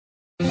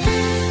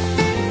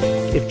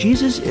if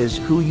Jesus is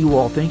who you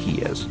all think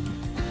he is,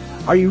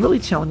 are you really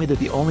telling me that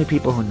the only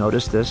people who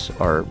notice this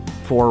are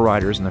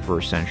forerunners in the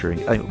first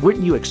century? I mean,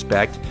 wouldn't you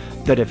expect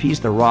that if he's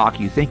the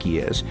rock you think he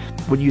is,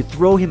 when you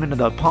throw him into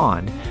the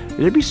pond,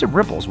 there'd be some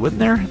ripples, wouldn't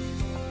there?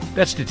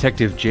 That's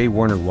Detective J.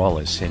 Warner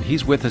Wallace, and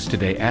he's with us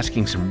today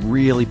asking some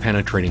really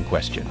penetrating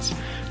questions.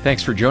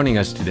 Thanks for joining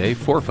us today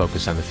for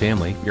Focus on the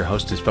Family. Your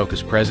host is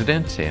Focus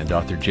President and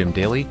author Jim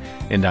Daly,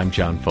 and I'm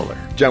John Fuller.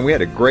 John, we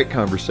had a great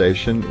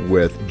conversation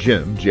with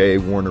Jim, J.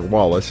 Warner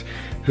Wallace,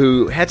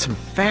 who had some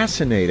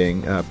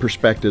fascinating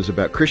perspectives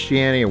about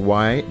Christianity and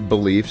why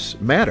beliefs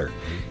matter.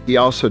 He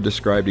also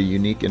described a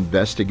unique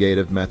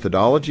investigative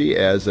methodology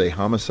as a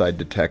homicide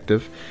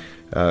detective,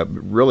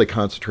 really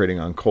concentrating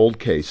on cold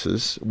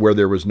cases where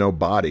there was no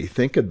body.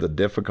 Think of the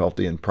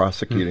difficulty in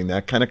prosecuting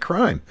that kind of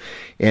crime.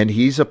 And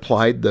he's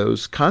applied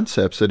those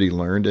concepts that he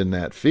learned in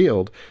that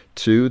field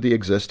to the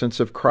existence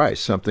of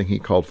Christ, something he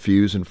called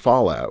fuse and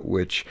fallout,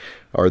 which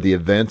are the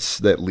events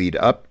that lead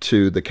up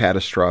to the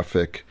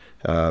catastrophic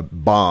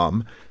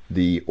bomb,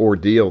 the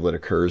ordeal that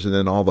occurs, and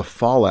then all the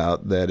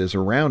fallout that is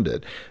around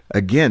it.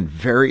 Again,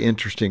 very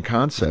interesting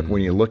concept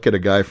when you look at a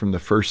guy from the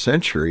first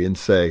century and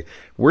say,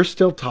 we're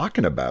still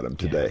talking about him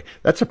today. Yeah.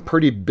 That's a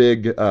pretty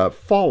big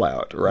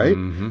fallout, right?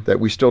 That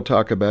we still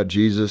talk about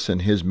Jesus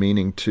and his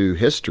meaning to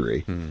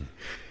history.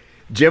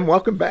 Jim,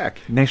 welcome back.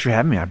 Thanks for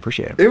having me. I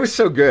appreciate it. It was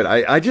so good.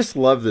 I just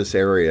love this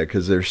area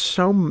because there's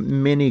so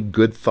many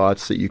good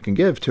thoughts that you can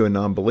give to a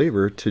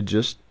non-believer to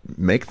just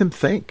make them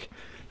think.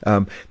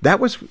 That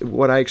was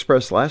what I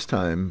expressed last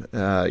time,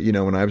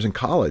 when I was in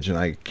college, and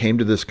I came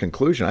to this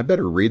conclusion: I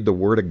better read the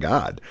Word of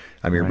God.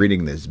 I mean,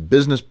 reading these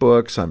business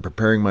books, I'm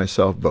preparing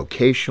myself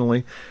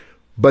vocationally,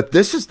 but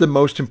this is the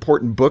most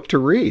important book to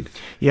read.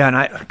 Yeah, and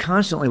I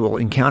constantly will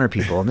encounter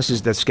people, and this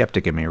is the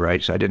skeptic in me,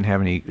 right? So I didn't have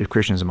any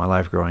Christians in my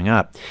life growing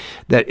up,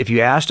 that if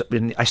you asked,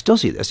 and I still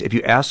see this, if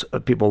you ask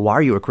people, why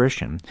are you a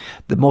Christian?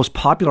 The most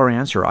popular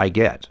answer I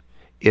get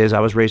is,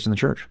 I was raised in the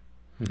church.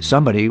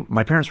 Somebody,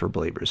 my parents were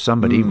believers.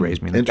 Somebody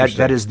raised me.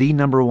 That is the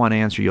number one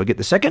answer you'll get.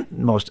 The second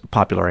most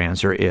popular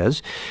answer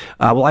is,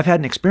 I've had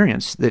an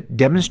experience that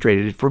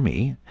demonstrated for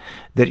me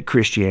that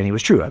Christianity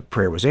was true.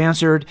 Prayer was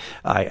answered.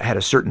 I had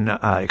a certain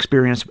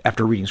experience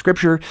after reading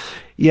Scripture.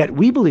 Yet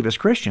we believe as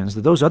Christians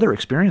that those other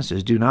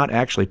experiences do not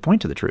actually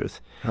point to the truth.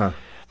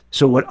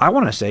 So what I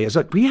want to say is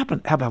that we have a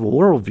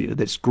worldview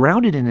that's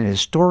grounded in an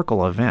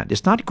historical event.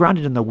 It's not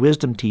grounded in the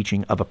wisdom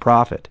teaching of a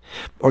prophet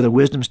or the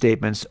wisdom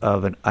statements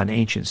of an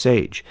ancient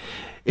sage.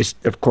 It's,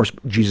 of course,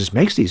 Jesus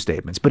makes these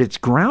statements, but it's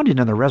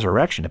grounded in the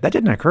resurrection. If that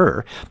didn't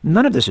occur,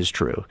 none of this is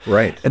true.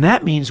 Right. And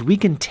that means we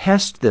can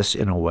test this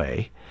in a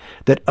way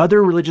that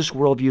other religious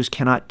worldviews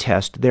cannot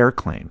test their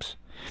claims.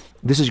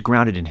 This is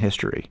grounded in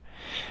history.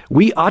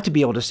 We ought to be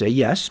able to say,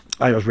 yes,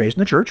 I was raised in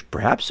the church,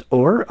 perhaps,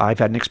 or I've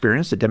had an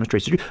experience that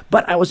demonstrates the truth,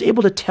 but I was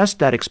able to test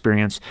that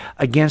experience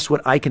against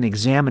what I can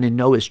examine and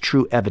know is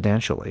true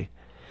evidentially.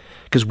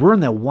 Because we're in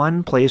the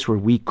one place where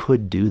we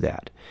could do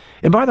that.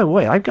 And by the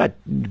way, I've got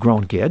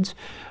grown kids.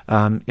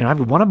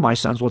 One of my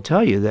sons will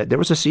tell you that there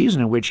was a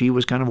season in which he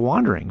was kind of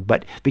wandering,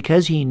 but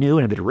because he knew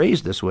and had been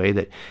raised this way,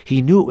 that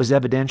he knew it was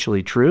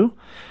evidentially true,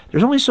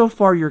 there's only so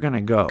far you're going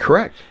to go.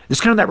 Correct. It's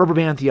kind of that rubber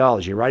band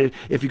theology, right?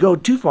 If you go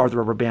too far with the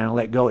rubber band and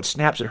let go, it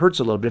snaps, it hurts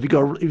a little bit. If you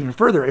go even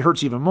further, it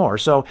hurts even more.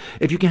 So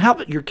if you can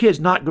help your kids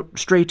not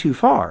stray too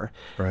far,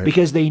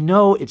 because they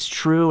know it's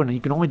true and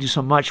you can only do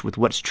so much with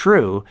what's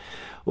true,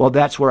 well,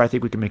 that's where I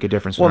think we can make a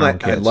difference with our own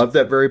kids. I love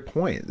that very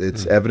point.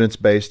 It's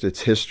evidence-based,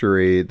 it's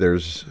history.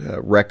 There's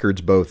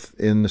records both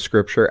in the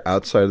Scripture,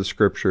 outside of the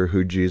Scripture,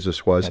 who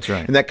Jesus was. That's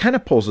right. And that kind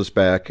of pulls us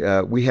back.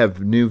 We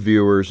have new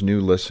viewers,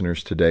 new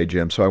listeners today,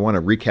 Jim, so I want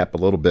to recap a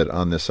little bit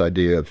on this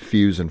idea of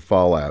fuse and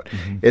fallout.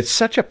 It's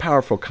such a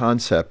powerful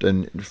concept,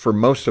 and for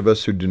most of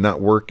us who do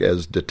not work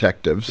as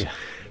detectives,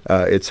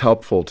 it's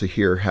helpful to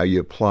hear how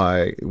you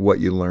apply what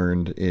you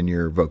learned in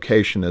your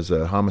vocation as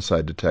a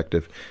homicide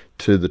detective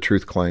to the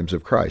truth claims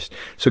of Christ.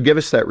 So give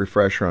us that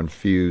refresher on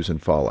fuse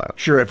and fallout.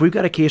 Sure. If we've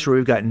got a case where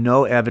we've got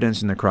no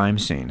evidence in the crime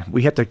scene,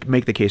 we have to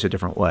make the case a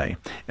different way.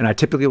 And I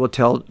typically will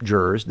tell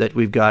jurors that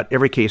we've got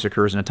every case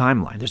occurs in a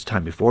timeline. There's a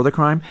time before the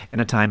crime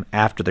and a time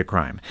after the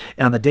crime.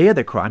 And on the day of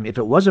the crime, if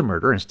it was a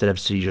murder, instead of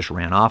she just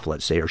ran off,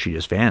 let's say, or she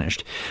just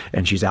vanished,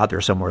 and she's out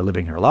there somewhere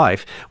living her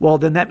life, well,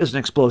 then that was an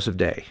explosive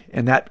day.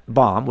 And that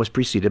bomb was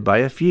preceded by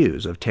a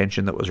fuse of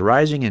tension that was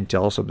rising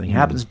until something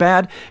happens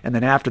bad. And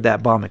then after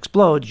that bomb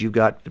explodes, you've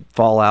got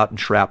fallout and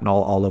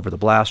shrapnel all over the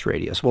blast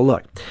radius. Well,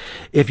 look,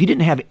 if you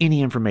didn't have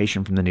any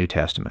information from the New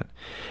Testament,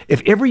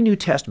 if every New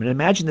Testament,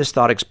 imagine this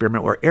thought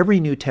experiment where every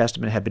New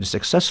Testament had been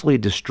successfully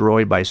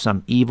destroyed by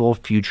some evil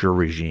future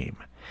regime.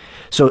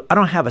 So I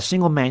don't have a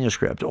single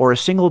manuscript or a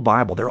single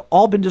Bible. They're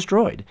all been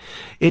destroyed.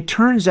 It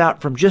turns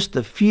out from just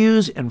the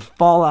fuse and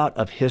fallout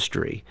of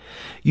history,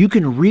 you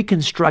can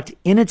reconstruct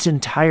in its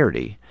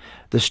entirety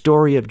the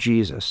story of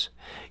Jesus.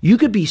 You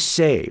could be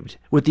saved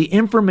with the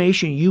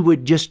information you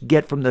would just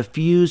get from the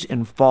fuse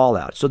and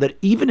fallout, so that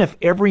even if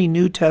every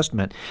New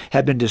Testament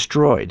had been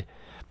destroyed,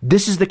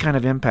 This is the kind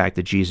of impact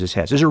that Jesus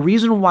has. There's a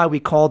reason why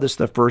we call this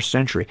the first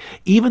century,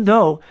 even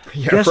though,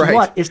 guess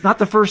what? It's not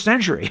the first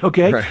century,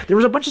 okay? Right. There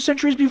was a bunch of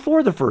centuries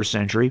before the first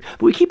century,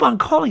 but we keep on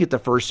calling it the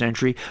first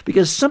century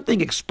because something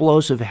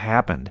explosive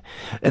happened.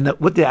 And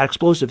what the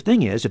explosive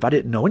thing is, if I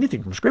didn't know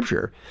anything from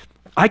Scripture,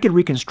 I could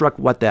reconstruct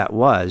what that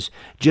was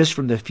just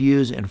from the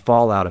fuse and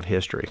fallout of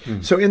history.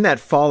 So in that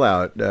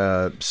fallout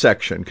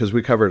section, because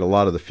we covered a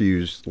lot of the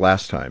fuse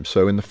last time,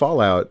 so in the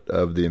fallout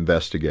of the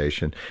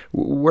investigation,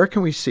 where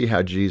can we see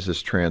how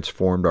Jesus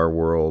transformed our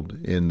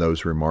world in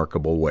those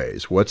remarkable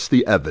ways? What's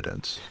the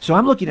evidence? So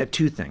I'm looking at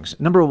two things.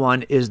 Number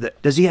one is that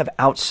does he have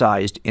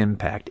outsized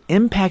impact?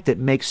 Impact that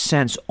makes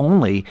sense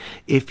only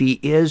if he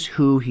is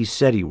who he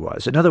said he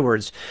was. In other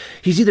words,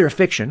 he's either a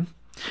fiction,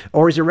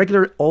 or he's a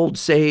regular old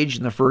sage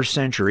in the first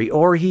century,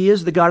 or he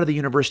is the God of the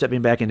universe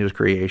stepping back into his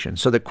creation.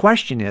 So the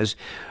question is,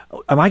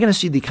 am I going to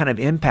see the kind of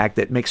impact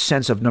that makes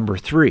sense of number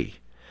three?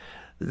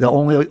 The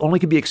only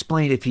can be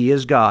explained if he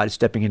is God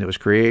stepping into his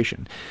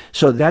creation.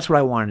 So that's what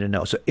I wanted to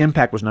know. So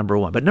impact was number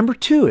one. But number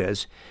two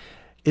is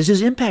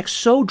his impact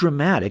so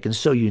dramatic and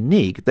so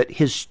unique that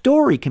his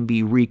story can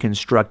be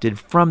reconstructed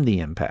from the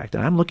impact.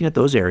 And I'm looking at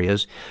those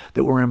areas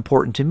that were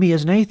important to me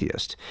as an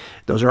atheist.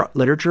 Those are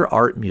literature,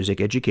 art,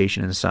 music,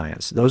 education, and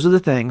science. Those are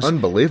the things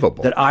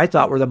Unbelievable. that I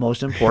thought were the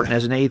most important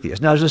as an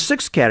atheist. Now, there's a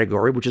sixth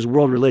category, which is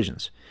world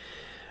religions.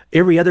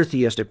 Every other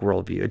theistic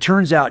worldview. It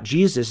turns out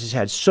Jesus has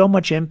had so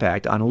much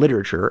impact on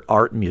literature,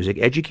 art, music,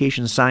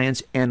 education,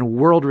 science, and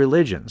world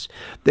religions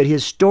that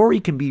his story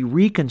can be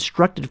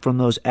reconstructed from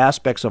those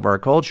aspects of our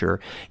culture,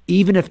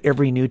 even if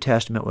every New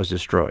Testament was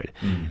destroyed.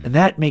 And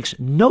that makes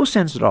no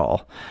sense at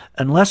all,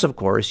 unless, of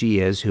course, he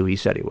is who he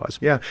said he was.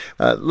 Yeah.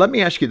 Let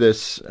me ask you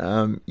this.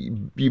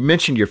 You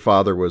mentioned your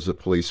father was a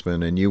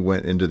policeman and you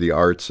went into the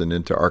arts and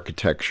into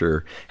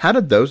architecture. How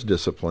did those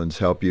disciplines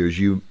help you as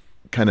you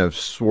kind of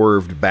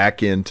swerved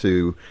back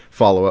into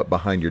follow up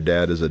behind your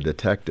dad as a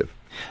detective?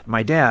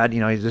 My dad,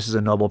 this is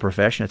a noble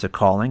profession. It's a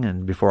calling.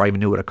 And before I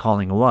even knew what a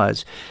calling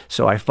was,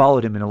 so I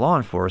followed him into law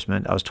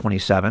enforcement. I was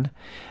 27.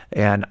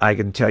 And I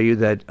can tell you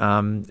that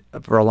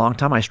for a long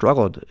time I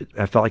struggled.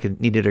 I felt like I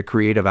needed a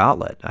creative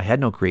outlet. I had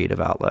no creative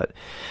outlet.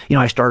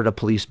 I started a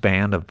police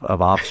band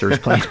of officers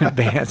playing in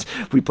bands.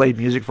 We played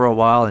music for a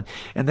while.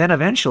 And then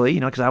eventually,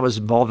 because I was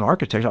involved in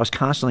architecture, I was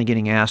constantly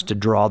getting asked to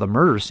draw the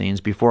murder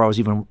scenes before I was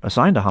even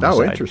assigned to homicide.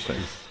 Oh, interesting.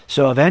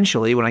 So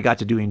eventually, when I got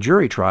to doing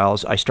jury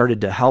trials, I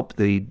started to help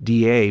the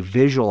DA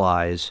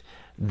visualize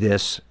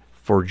this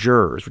for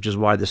jurors, which is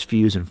why this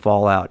fuse and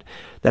fallout,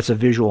 that's a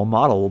visual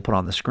model we'll put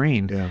on the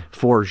screen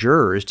for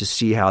jurors to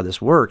see how this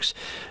works.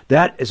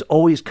 That has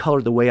always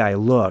colored the way I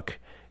look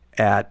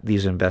at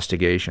these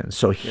investigations.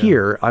 So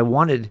here, I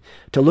wanted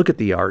to look at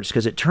the arts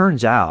because it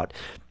turns out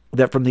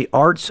that from the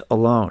arts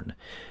alone,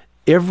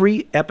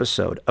 every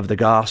episode of the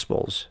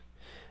Gospels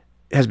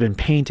has been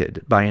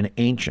painted by an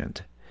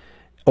ancient,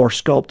 or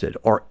sculpted,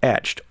 or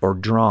etched, or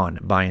drawn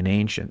by an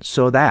ancient,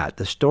 so that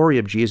the story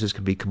of Jesus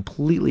can be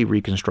completely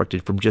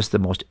reconstructed from just the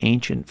most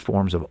ancient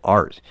forms of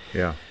art.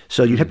 Yeah.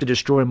 So you'd have to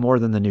destroy more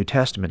than the New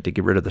Testament to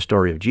get rid of the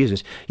story of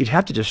Jesus. You'd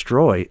have to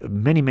destroy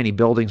many, many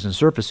buildings and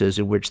surfaces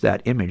in which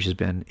that image has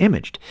been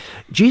imaged.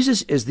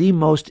 Jesus is the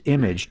most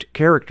imaged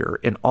character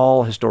in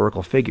all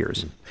historical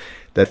figures.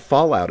 That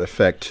fallout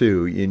effect,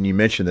 too, and you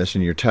mentioned this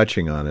and you're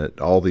touching on it,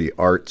 all the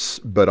arts,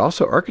 but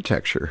also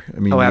architecture.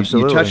 I mean,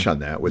 you touched on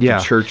that with the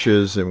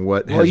churches and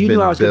what has been built. Well, you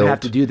knew I was going to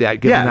have to do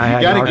that, given I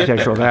had an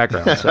architectural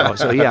background.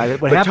 So yeah.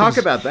 But talk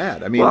about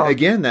that. I mean,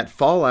 again, that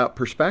fallout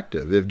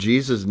perspective. If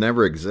Jesus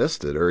never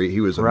existed or he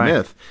was a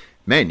myth,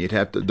 man, you'd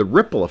have to, the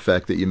ripple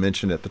effect that you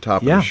mentioned at the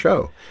top of the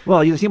show.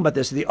 Well, you think about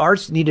this, the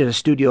arts needed a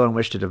studio in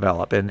which to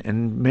develop,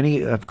 and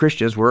many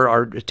Christians were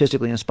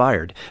artistically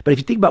inspired. But if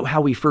you think about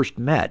how we first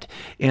met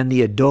in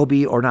the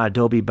Adobe, or not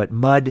Adobe, but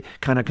mud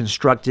kind of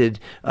constructed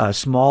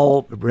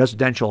small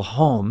residential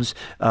homes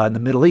in the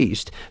Middle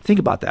East, think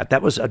about that.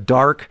 That was a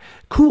dark,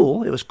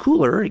 cool, it was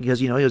cooler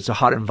because, it was a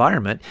hot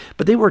environment,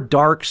 but they were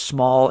dark,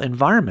 small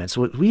environments.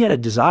 We had a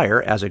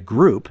desire as a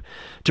group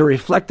to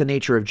reflect the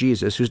nature of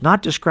Jesus, who's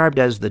not described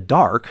as the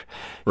dark,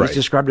 he's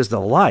described as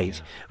the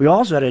light. We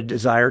also had a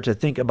desire to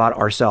think about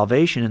our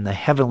salvation and the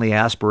heavenly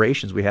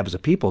aspirations we have as a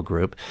people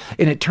group.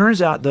 And it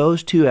turns out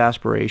those two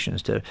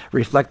aspirations, to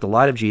reflect the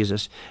light of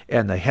Jesus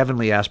and the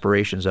heavenly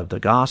aspirations of the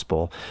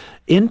gospel,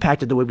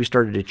 impacted the way we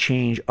started to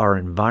change our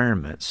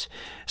environments.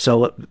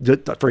 So,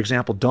 for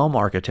example, dome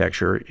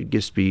architecture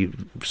gets to be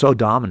so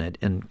dominant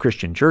in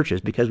Christian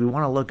churches because we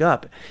want to look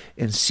up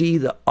and see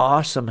the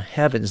awesome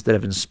heavens that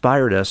have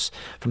inspired us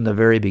from the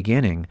very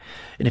beginning.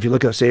 And if you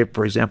look at, say,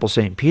 for example,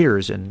 St.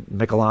 Peter's and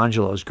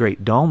Michelangelo's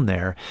great dome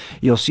there,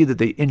 you'll see that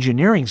the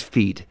engineering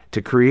feat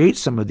to create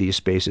some of these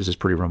spaces is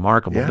pretty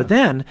remarkable. Yeah. But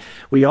then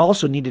we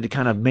also needed to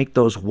kind of make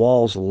those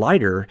walls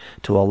lighter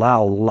to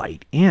allow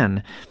light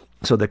in.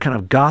 So the kind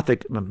of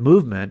Gothic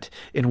movement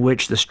in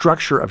which the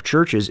structure of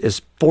churches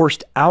is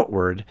forced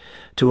outward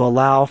to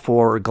allow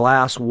for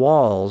glass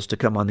walls to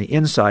come on the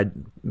inside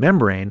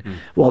membrane,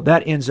 well,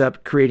 that ends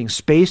up creating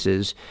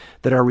spaces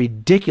that are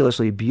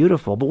ridiculously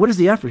beautiful. But what is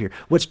the effort here?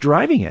 What's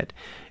driving it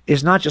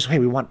is not just, hey,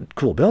 we want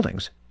cool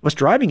buildings. What's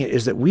driving it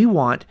is that we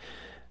want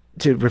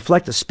to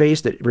reflect the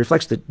space that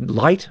reflects the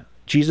light,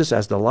 Jesus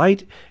as the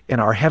light, and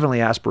our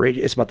heavenly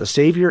aspiration. It's about the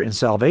Savior and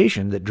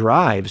salvation that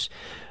drives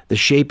the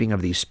shaping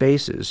of these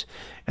spaces.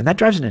 And that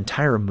drives an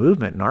entire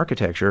movement in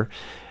architecture,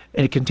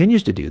 and it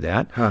continues to do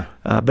that.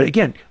 But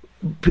again,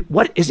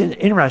 what is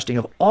interesting,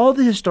 of all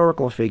the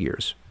historical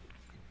figures,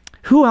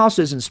 who else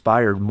has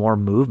inspired more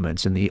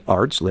movements in the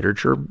arts,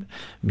 literature,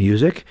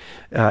 music,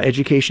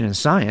 education, and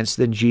science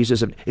than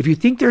Jesus? If you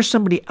think there's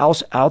somebody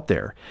else out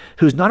there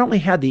who's not only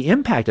had the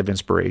impact of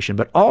inspiration,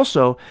 but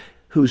also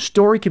whose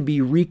story can be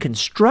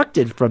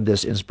reconstructed from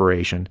this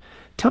inspiration,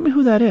 tell me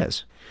who that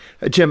is.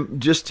 Jim,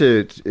 just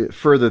to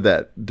further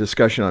that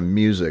discussion on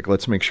music,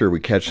 let's make sure we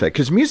catch that,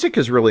 because music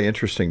is really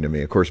interesting to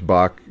me. Of course,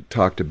 Bach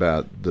talked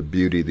about the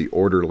beauty, the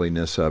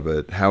orderliness of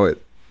it, how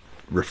it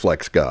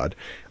reflects God.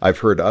 I've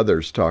heard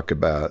others talk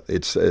about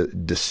it's a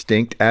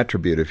distinct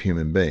attribute of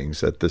human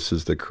beings, that this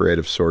is the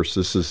creative source.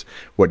 This is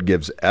what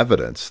gives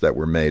evidence that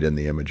we're made in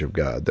the image of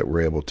God, that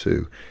we're able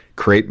to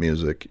create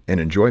music and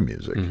enjoy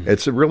music.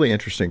 It's a really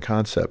interesting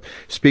concept.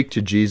 Speak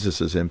to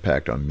Jesus'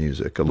 impact on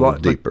music a little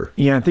deeper.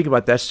 Yeah, and think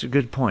about that's a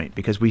good point,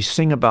 because we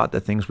sing about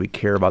the things we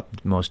care about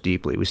most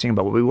deeply. We sing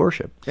about what we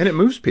worship. And it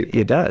moves people.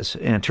 It does.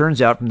 And it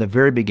turns out from the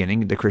very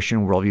beginning, the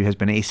Christian worldview has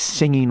been a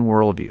singing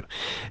worldview.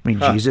 I mean,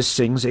 Jesus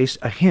sings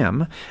a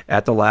hymn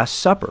at the Last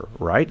Supper,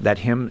 right? That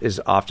hymn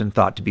is often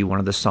thought to be one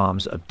of the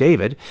Psalms of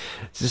David.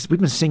 We've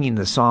been singing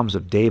the Psalms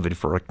of David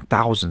for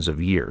thousands of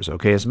years,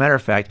 okay? As a matter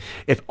of fact,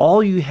 if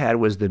all you had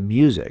was the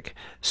music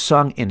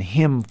sung in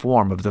hymn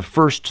form of the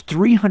first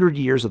 300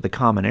 years of the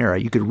Common Era,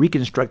 you could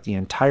reconstruct the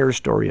entire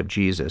story of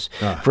Jesus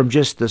from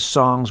just the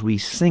songs we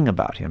sing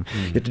about him.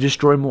 You have to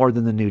destroy more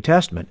than the New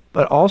Testament,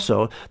 but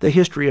also the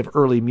history of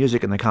early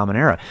music in the Common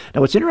Era.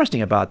 Now, what's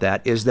interesting about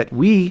that is that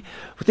we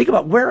think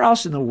about where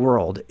else in the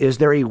world is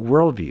there a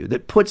worldview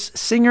that puts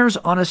singers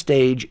on a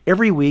stage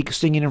every week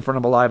singing in front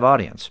of a live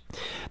audience.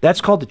 That's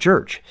called the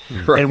church.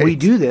 Right. And we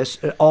do this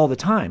all the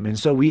time. And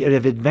so we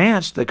have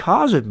advanced the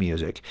cause of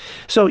music.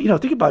 So,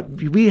 think about,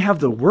 we have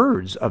the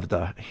words of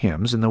the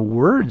hymns and the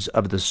words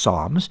of the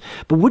psalms,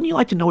 but wouldn't you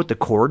like to know what the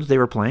chords they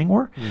were playing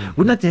were? Wouldn't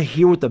you like to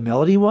hear what the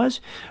melody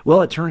was?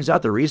 Well, it turns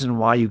out the reason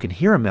why you can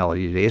hear a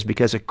melody today is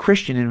because a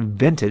Christian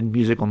invented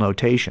musical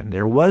notation.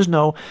 There was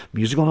no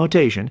musical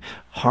notation.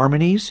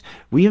 Harmonies,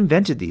 we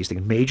invented these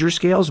things. Major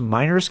scales,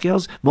 minor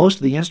scales, most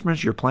of the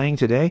instruments you're playing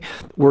today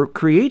were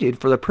created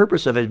for the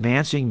purpose of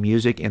advancing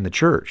music in the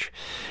church.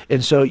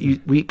 And so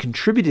we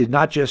contributed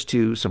not just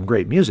to some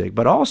great music,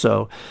 but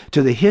also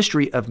to the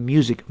history of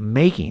music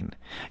making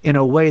in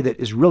a way that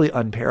is really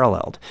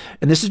unparalleled.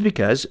 And this is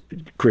because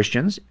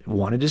Christians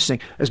wanted to sing.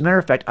 As a matter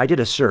of fact, I did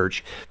a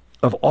search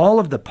of all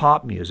of the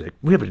pop music.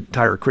 We have an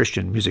entire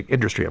Christian music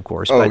industry, of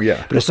course.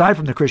 But aside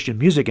from the Christian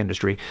music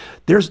industry,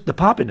 there's the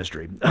pop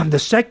industry, the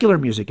secular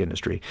music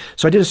industry.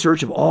 So I did a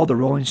search of all the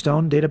Rolling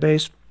Stone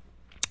database,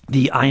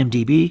 the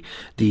IMDb,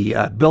 the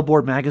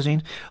Billboard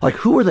magazine, like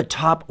who are the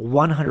top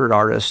 100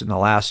 artists in the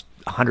last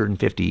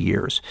 150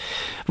 years?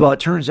 Well, it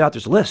turns out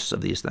there's lists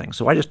of these things.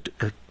 So I just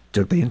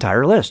took the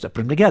entire list, I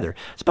put them together.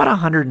 It's about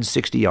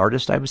 160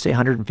 artists, I would say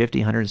 150,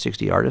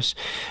 160 artists.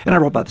 And I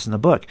wrote about this in the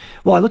book.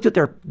 Well, I looked at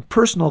their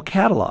personal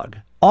catalog.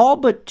 All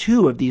but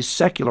two of these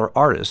secular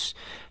artists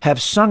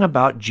have sung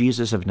about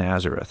Jesus of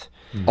Nazareth.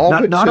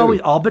 Not always,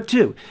 all but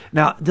two.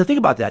 Now, the thing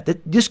about that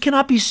this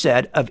cannot be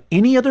said of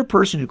any other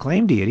person who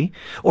claimed deity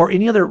or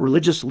any other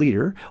religious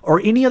leader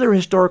or any other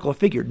historical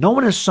figure. No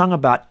one has sung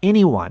about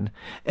anyone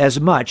as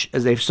much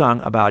as they've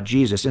sung about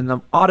Jesus in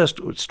the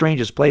oddest,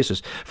 strangest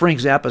places. Frank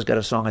Zappa's got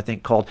a song, I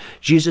think, called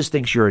Jesus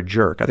Thinks You're a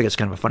Jerk. I think it's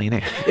kind of a funny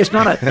name. It's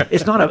not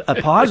a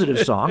positive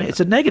song. It's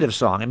a negative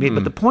song. I mean,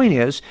 but the point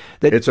is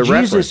that it's a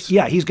Jesus,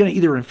 reference. He's going to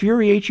either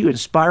infuriate you,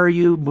 inspire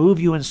you, move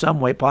you in some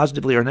way,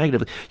 positively or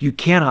negatively. You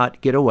cannot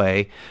get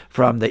away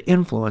from the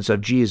influence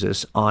of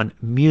Jesus on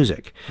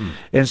music.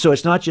 And so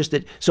it's not just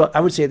that. So I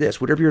would say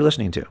this, whatever you're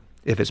listening to,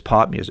 if it's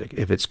pop music,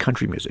 if it's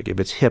country music, if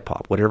it's hip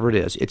hop, whatever it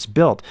is, it's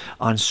built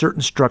on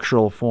certain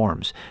structural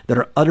forms that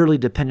are utterly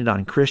dependent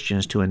on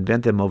Christians to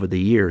invent them over the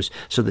years,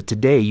 so that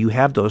today you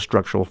have those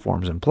structural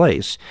forms in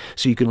place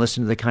so you can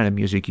listen to the kind of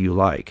music you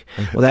like.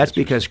 Well, that's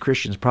because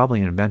Christians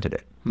probably invented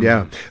it.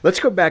 Yeah. Let's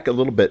go back a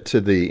little bit to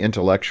the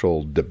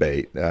intellectual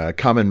debate.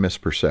 Common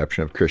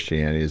misperception of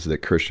Christianity is that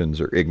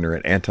Christians are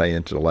ignorant,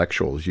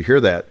 anti-intellectuals. You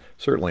hear that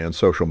certainly on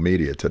social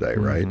media today,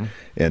 right?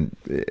 And,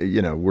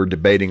 we're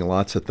debating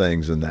lots of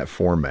things in that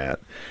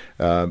format.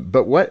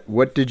 But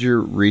what did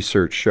your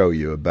research show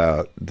you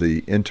about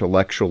the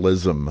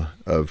intellectualism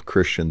of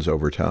Christians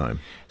over time?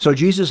 So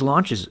Jesus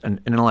launches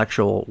an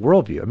intellectual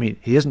worldview. I mean,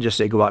 he doesn't just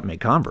say go out and make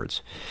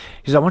converts.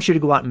 He says, I want you to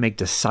go out and make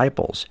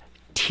disciples,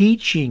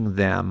 teaching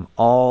them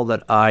all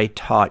that I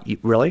taught you.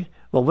 Really?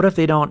 Well, what if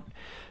they don't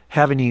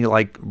have any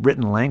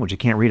written language? They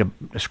can't read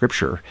a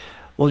scripture.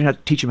 Well, you're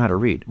not teach them how to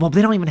read. Well,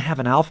 they don't even have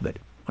an alphabet.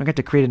 I got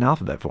to create an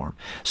alphabet for them.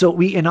 So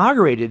we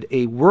inaugurated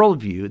a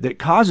worldview that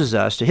causes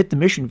us to hit the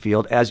mission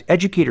field as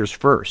educators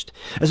first.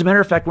 As a matter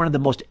of fact, one of the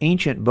most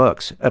ancient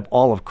books of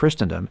all of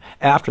Christendom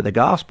after the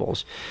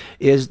Gospels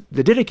is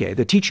the Didache,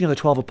 the teaching of the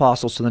 12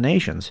 apostles to the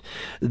nations.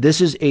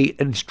 This is an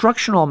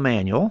instructional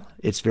manual.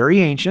 It's very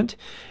ancient,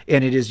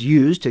 and it is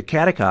used to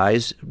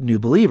catechize new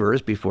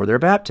believers before their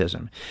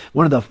baptism.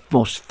 One of the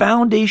most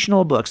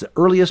foundational books, the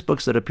earliest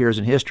books that appears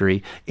in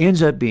history,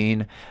 ends up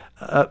being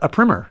a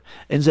primer,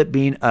 ends up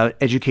being an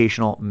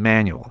educational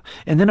manual.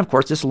 And then, of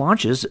course, this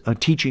launches a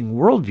teaching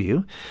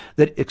worldview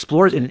that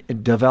explores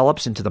and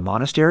develops into the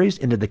monasteries,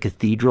 into the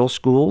cathedral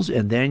schools,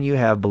 and then you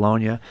have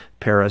Bologna,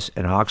 Paris,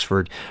 and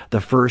Oxford,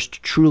 the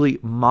first truly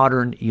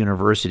modern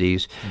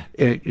universities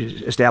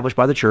established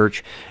by the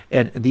church.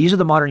 And these are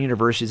the modern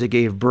universities that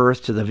gave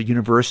birth to the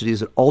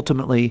universities that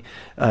ultimately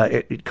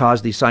it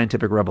caused the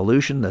scientific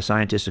revolution. The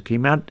scientists who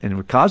came out and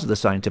because of the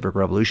scientific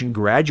revolution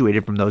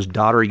graduated from those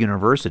daughter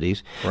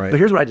universities. Right. But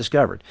here's what I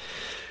discovered.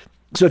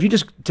 So if you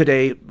just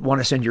today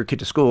want to send your kid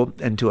to school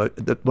and to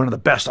one of the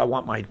best, I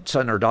want my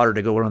son or daughter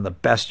to go to one of the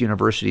best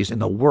universities in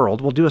the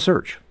world, well, do a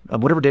search.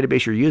 Whatever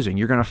database you're using,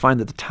 you're going to find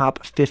that the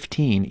top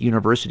 15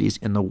 universities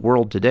in the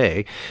world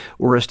today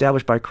were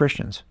established by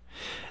Christians.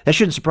 That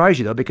shouldn't surprise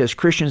you, though, because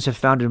Christians have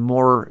founded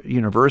more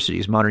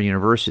universities, modern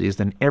universities,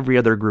 than every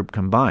other group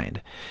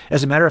combined.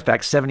 As a matter of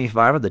fact,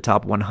 75 of the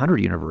top 100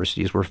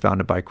 universities were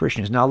founded by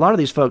Christians. Now, a lot of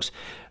these folks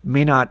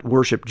may not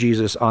worship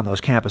Jesus on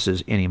those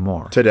campuses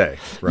anymore. Today,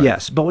 right.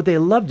 Yes, but what they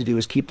love to do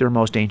is keep their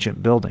most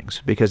ancient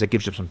buildings because it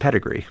gives them some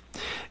pedigree.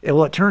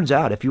 Well, it turns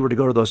out if you were to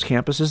go to those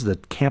campuses, the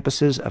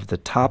campuses of the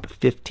top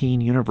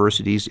 15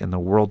 universities in the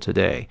world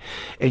today,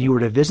 and you were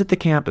to visit the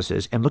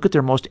campuses and look at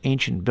their most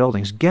ancient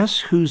buildings, guess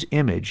whose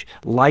image,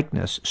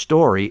 likeness,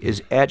 story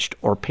is etched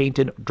or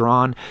painted,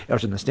 drawn, or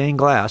in the stained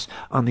glass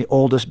on the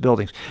oldest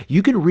buildings?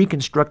 You can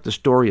reconstruct the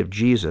story of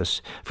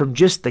Jesus from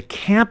just the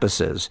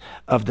campuses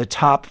of the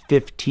top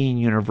 15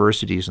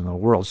 universities in the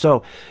world.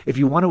 So if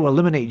you want to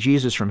eliminate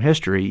Jesus from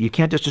history, you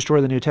can't just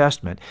destroy the New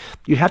Testament.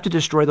 You have to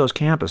destroy those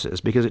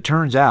campuses because it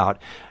turns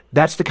out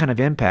that's the kind of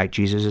impact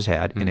Jesus has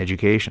had in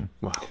education.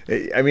 Wow.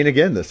 I mean,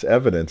 again, this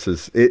evidence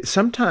is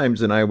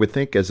sometimes, and I would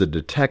think as a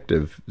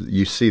detective,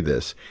 you see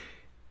this,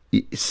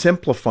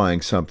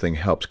 simplifying something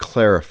helps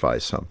clarify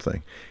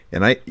something.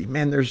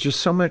 And there's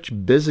just so much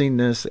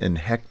busyness and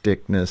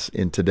hecticness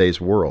in today's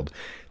world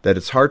that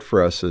it's hard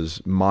for us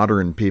as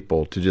modern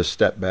people to just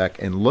step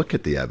back and look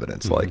at the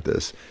evidence like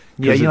this.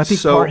 Yeah, I think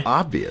so part,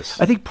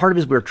 obvious. I think part of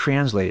it is we're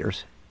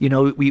translators. You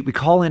know, we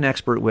call in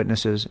expert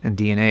witnesses in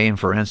DNA and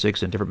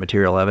forensics and different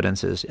material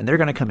evidences, and they're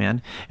going to come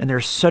in, and they're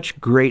such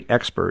great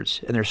experts,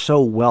 and they're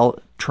so well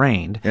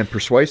trained. And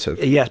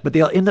persuasive. Yes, but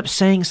they'll end up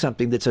saying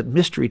something that's a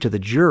mystery to the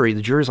jury.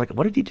 The jury's like,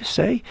 what did he just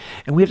say?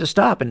 And we have to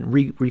stop and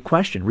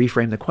re-question,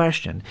 reframe the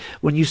question.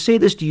 When you say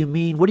this,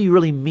 what do you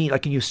really mean?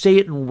 Like, can you say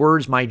it in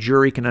words my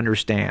jury can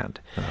understand?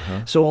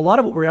 Uh-huh. So a lot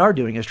of what we are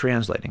doing is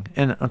translating.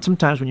 And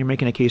sometimes when you're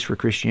making a case for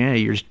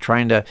Christianity, you're just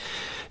trying to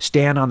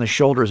stand on the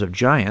shoulders of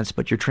giants,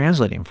 but you're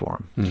translating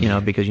for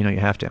them, because you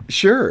have to.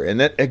 Sure. And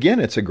that,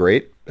 again, it's a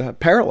great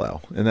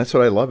parallel. And that's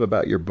what I love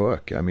about your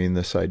book. I mean,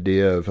 this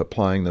idea of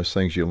applying those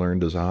things you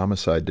learned as a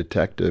homicide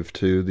detective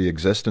to the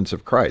existence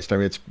of Christ. I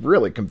mean, it's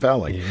really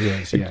compelling.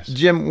 Yes.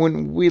 Jim,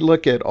 when we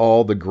look at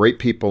all the great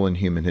people in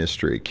human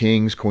history,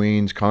 kings,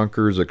 queens,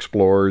 conquerors,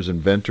 explorers,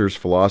 inventors,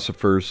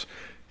 philosophers,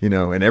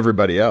 and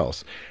everybody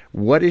else,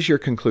 what is your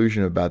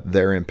conclusion about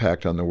their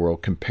impact on the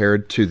world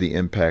compared to the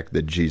impact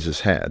that Jesus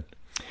had?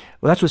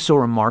 Well, that's what's so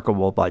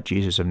remarkable about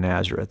Jesus of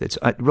Nazareth. It's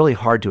really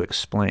hard to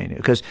explain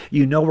because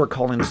we're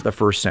calling this the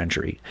first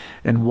century.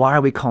 And why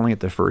are we calling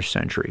it the first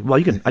century?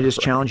 Well, I just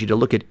challenge you to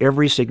look at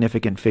every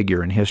significant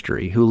figure in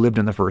history who lived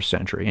in the first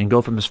century and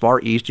go from as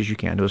far east as you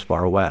can to as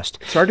far west.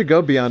 It's hard to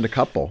go beyond a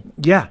couple.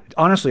 Yeah.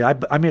 Honestly,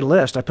 I made a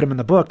list. I put them in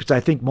the book because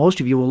I think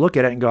most of you will look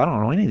at it and go, I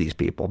don't know any of these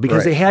people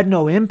because they had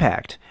no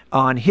impact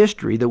on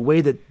history the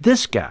way that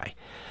this guy,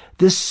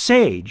 this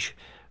sage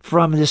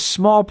from this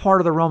small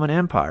part of the Roman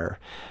Empire,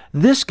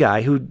 this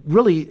guy who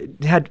really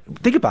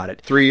think about it.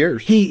 3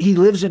 years. He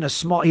lives in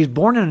he's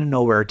born in a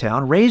nowhere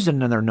town, raised in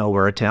another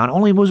nowhere town,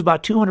 only moves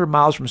about 200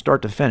 miles from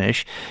start to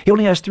finish. He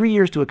only has 3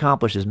 years to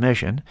accomplish his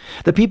mission.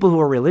 The people who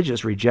are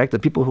religious reject. The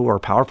people who are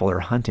powerful are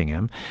hunting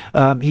him.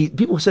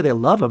 People who say they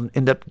love him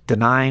end up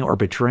denying or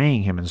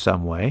betraying him in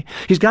some way.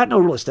 He's got no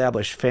real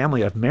established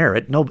family of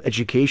merit, no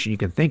education you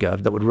can think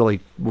of that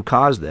would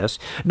cause this.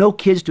 No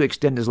kids to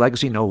extend his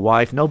legacy, no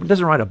wife,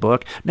 doesn't write a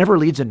book, never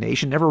leads a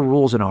nation, never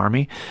rules an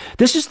army.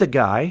 This is the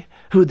guy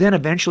who then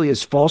eventually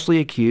is falsely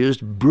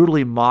accused,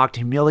 brutally mocked,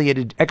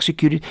 humiliated,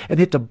 executed, and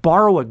they have to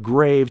borrow a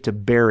grave to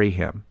bury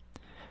him.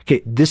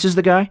 Okay, this is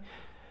the guy.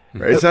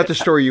 Right. Is that the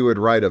story you would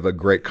write of a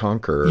great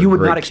conqueror? You would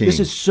not. King?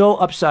 This is so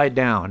upside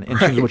down in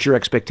terms of what your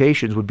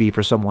expectations would be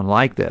for someone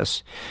like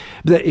this.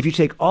 That if you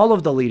take all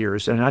of the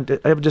leaders, and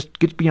I would just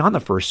get beyond the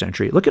first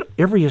century, look at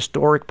every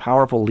historic,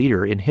 powerful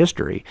leader in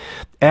history.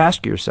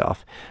 Ask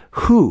yourself,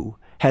 who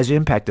has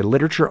impacted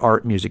literature,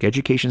 art, music,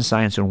 education,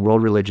 science, and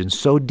world religion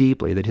so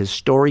deeply that his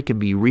story can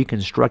be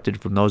reconstructed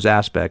from those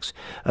aspects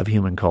of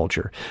human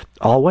culture.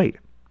 I'll wait,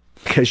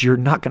 because you're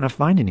not going to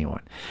find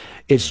anyone.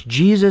 It's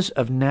Jesus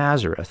of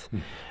Nazareth.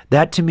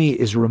 That to me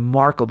is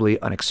remarkably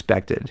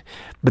unexpected.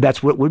 But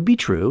that's what would be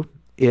true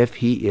if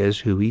he is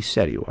who he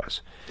said he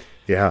was.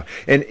 Yeah.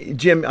 And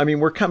Jim, I mean,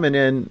 we're coming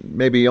in,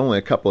 maybe only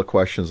a couple of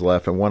questions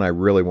left, and one I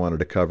really wanted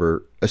to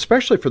cover,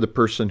 especially for the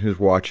person who's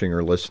watching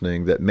or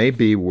listening that may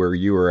be where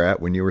you were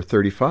at when you were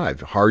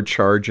 35, hard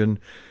charging,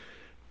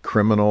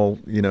 criminal,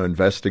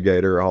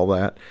 investigator, all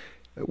that.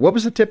 What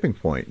was the tipping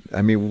point?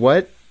 I mean,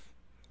 what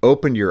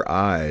opened your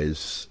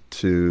eyes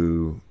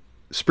to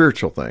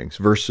spiritual things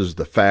versus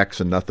the facts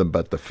and nothing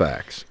but the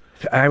facts?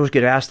 I always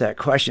get asked that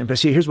question, but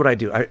see, here's what I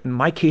do. In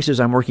my cases,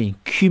 I'm working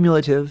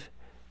cumulative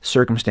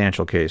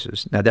circumstantial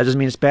cases. Now, that doesn't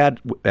mean it's bad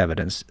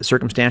evidence.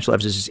 Circumstantial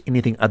evidence is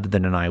anything other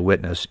than an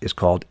eyewitness is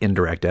called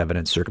indirect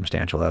evidence,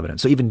 circumstantial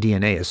evidence. So even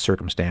DNA is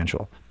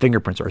circumstantial.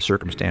 Fingerprints are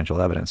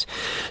circumstantial evidence.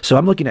 So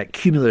I'm looking at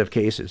cumulative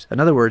cases. In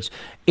other words,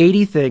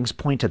 80 things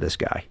point to this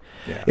guy.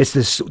 Yeah. It's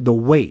the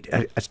weight.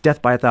 It's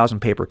death by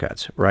 1,000 paper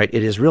cuts, right?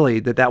 It is really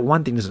that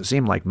one thing doesn't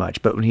seem like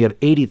much, but when you have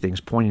 80 things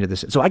pointing to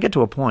this. So I get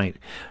to a point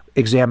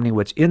examining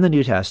what's in the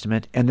New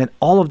Testament and then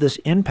all of this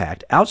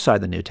impact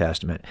outside the New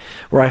Testament,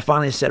 where I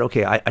finally said,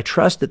 okay, I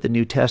trust that the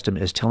New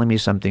Testament is telling me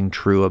something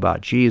true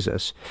about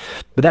Jesus,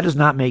 but that does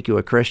not make you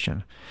a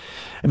Christian.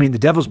 I mean, the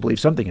devils believe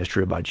something is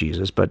true about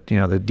Jesus, but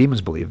the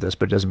demons believe this,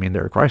 but it doesn't mean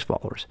they're Christ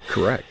followers.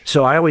 Correct.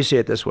 So I always say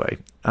it this way.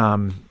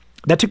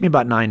 That took me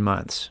about 9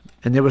 months,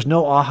 and there was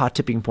no aha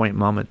tipping point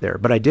moment there.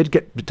 But I did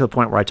get to the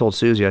point where I told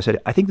Susie, I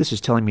said, I think this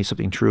is telling me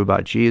something true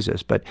about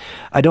Jesus, but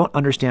I don't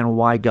understand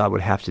why God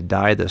would have to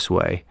die this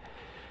way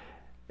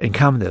and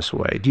come this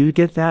way. Do you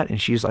get that?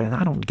 And she's like,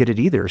 I don't get it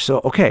either.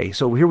 So, okay,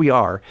 so here we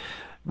are.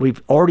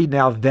 We've already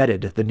now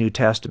vetted the New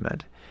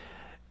Testament,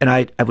 and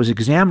I was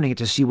examining it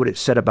to see what it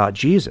said about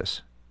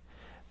Jesus.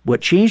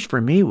 What changed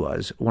for me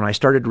was when I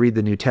started to read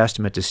the New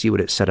Testament to see what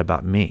it said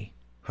about me.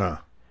 Huh.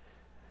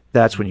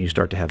 That's when you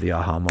start to have the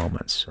aha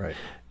moments. Right.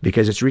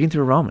 Because it's reading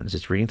through Romans,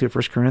 it's reading through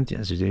 1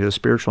 Corinthians, it's the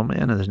spiritual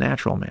man and the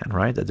natural man,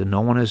 right? That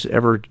no one has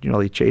ever,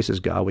 he chases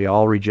God. We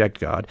all reject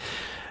God.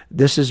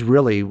 This is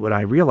really what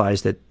I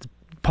realized, that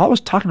Paul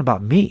was talking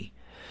about me.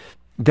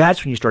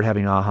 That's when you start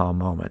having aha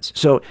moments.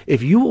 So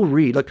if you will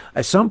read, look,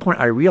 at some point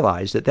I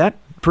realized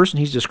that person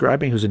he's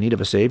describing who's in need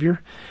of a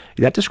Savior,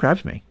 that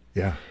describes me.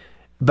 Yeah.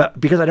 But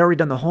because I'd already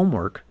done the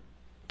homework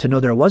to know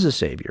there was a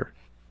Savior,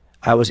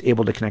 I was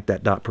able to connect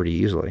that dot pretty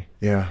easily.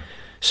 Yeah.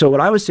 So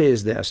what I would say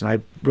is this, and I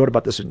wrote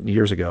about this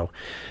years ago.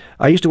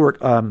 I used to work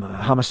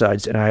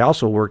homicides, and I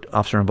also worked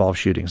officer-involved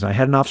shootings. And I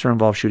had an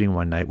officer-involved shooting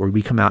one night where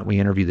we come out and we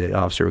interview the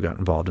officer who got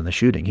involved in the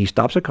shooting. He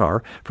stops a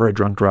car for a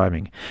drunk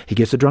driving. He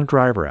gets the drunk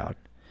driver out.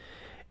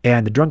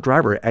 And the drunk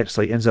driver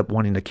actually ends up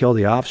wanting to kill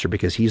the officer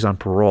because he's on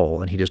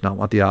parole and he does not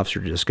want the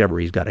officer to discover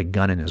he's got a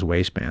gun in his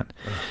waistband.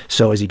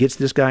 So as he gets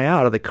this guy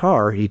out of the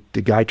car,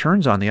 the guy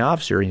turns on the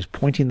officer and he's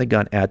pointing the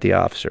gun at the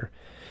officer.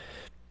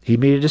 He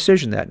made a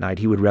decision that night.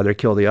 He would rather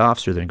kill the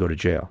officer than go to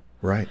jail.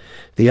 Right.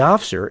 The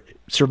officer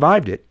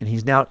survived it,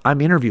 and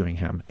I'm interviewing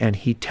him, and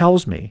he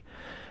tells me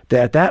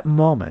that at that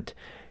moment,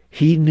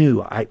 he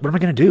knew, what am I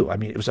going to do? I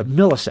mean, it was a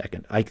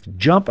millisecond. I could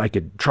jump, I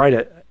could try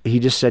to, he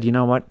just said, you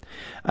know what?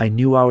 I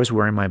knew I was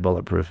wearing my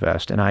bulletproof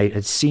vest, and I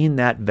had seen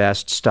that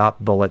vest stop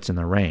bullets in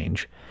the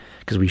range,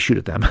 because we shoot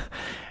at them.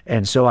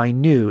 And so I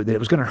knew that it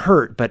was going to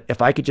hurt, but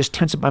if I could just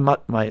tense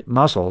up my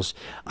muscles,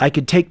 I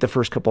could take the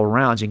first couple of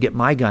rounds and get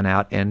my gun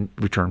out and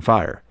return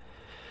fire.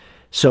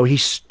 So he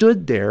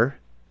stood there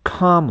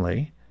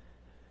calmly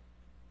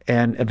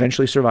and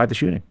eventually survived the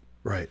shooting.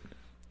 Right.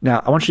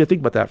 Now, I want you to think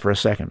about that for a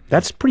second.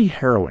 That's pretty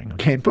harrowing,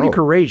 okay, and pretty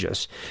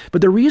courageous.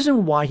 But the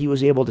reason why he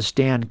was able to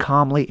stand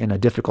calmly in a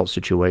difficult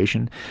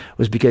situation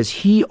was because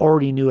he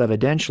already knew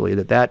evidentially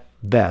that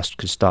vest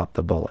could stop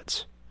the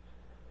bullets.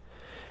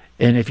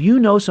 And if you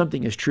know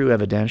something is true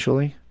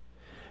evidentially,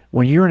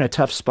 when you're in a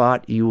tough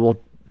spot, you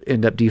will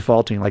end up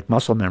defaulting like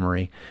muscle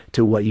memory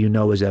to what you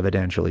know is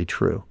evidentially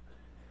true.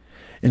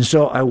 And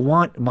so I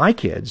want my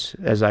kids,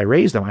 as I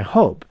raise them, I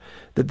hope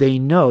that they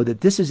know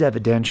that this is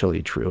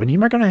evidentially true. And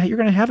you're going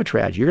to have a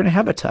tragedy. You're going to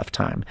have a tough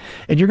time.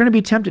 And you're going to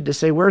be tempted to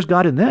say, where's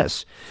God in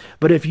this?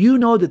 But if you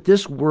know that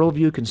this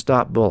worldview can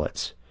stop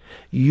bullets,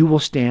 you will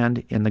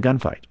stand in the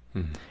gunfight.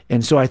 Mm-hmm.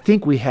 And so I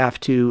think we have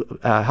to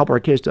help our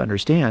kids to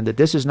understand that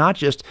this is not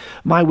just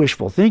my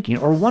wishful thinking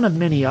or one of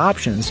many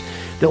options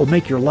that will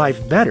make your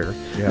life better.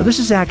 Yeah. No, this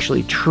is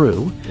actually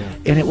true,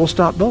 and it will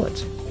stop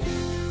bullets.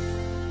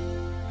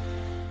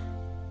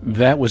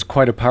 That was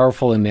quite a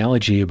powerful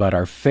analogy about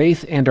our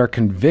faith and our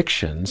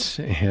convictions,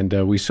 and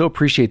we so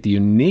appreciate the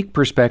unique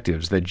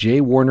perspectives that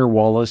J. Warner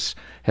Wallace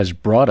has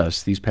brought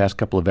us these past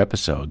couple of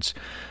episodes.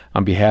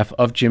 On behalf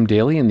of Jim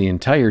Daly and the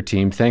entire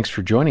team, thanks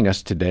for joining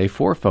us today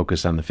for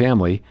Focus on the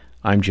Family.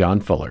 I'm John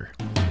Fuller.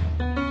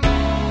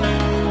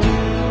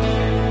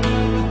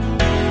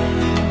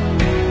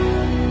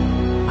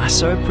 I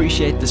so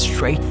appreciate the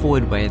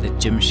straightforward way that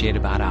Jim shared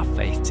about our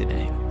faith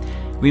today.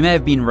 We may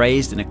have been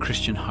raised in a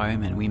Christian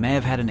home, and we may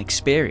have had an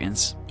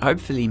experience,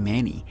 hopefully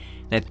many,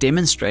 that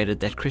demonstrated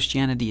that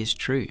Christianity is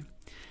true.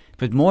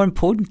 But more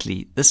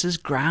importantly, this is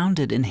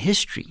grounded in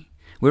history.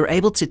 We're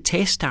able to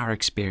test our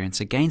experience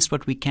against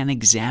what we can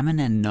examine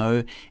and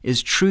know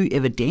is true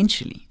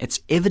evidentially. It's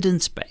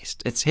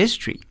evidence-based. It's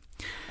history.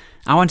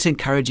 I want to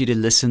encourage you to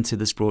listen to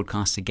this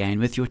broadcast again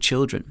with your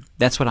children.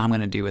 That's what I'm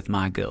going to do with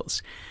my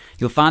girls.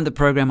 You'll find the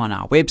program on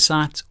our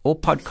website or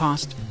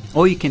podcast,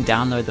 or you can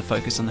download the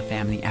Focus on the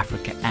Family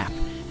Africa app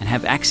and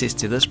have access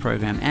to this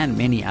program and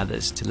many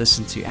others to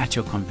listen to at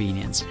your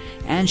convenience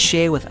and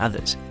share with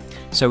others.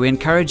 So we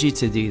encourage you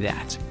to do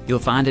that. You'll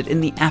find it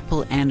in the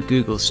Apple and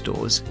Google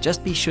stores.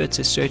 Just be sure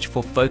to search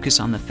for Focus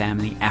on the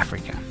Family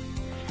Africa.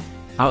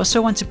 I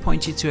also want to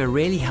point you to a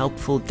really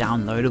helpful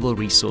downloadable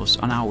resource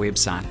on our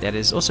website that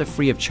is also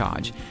free of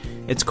charge.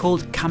 It's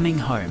called Coming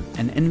Home,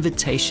 an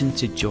invitation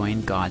to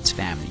join God's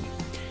family.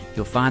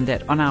 You'll find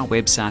that on our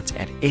website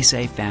at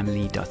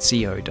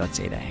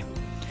safamily.co.za.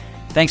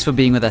 Thanks for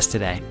being with us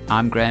today.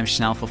 I'm Graham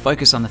Schnell for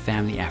Focus on the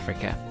Family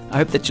Africa. I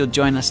hope that you'll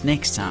join us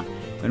next time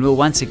when we'll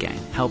once again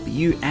help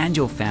you and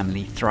your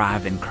family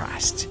thrive in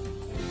Christ.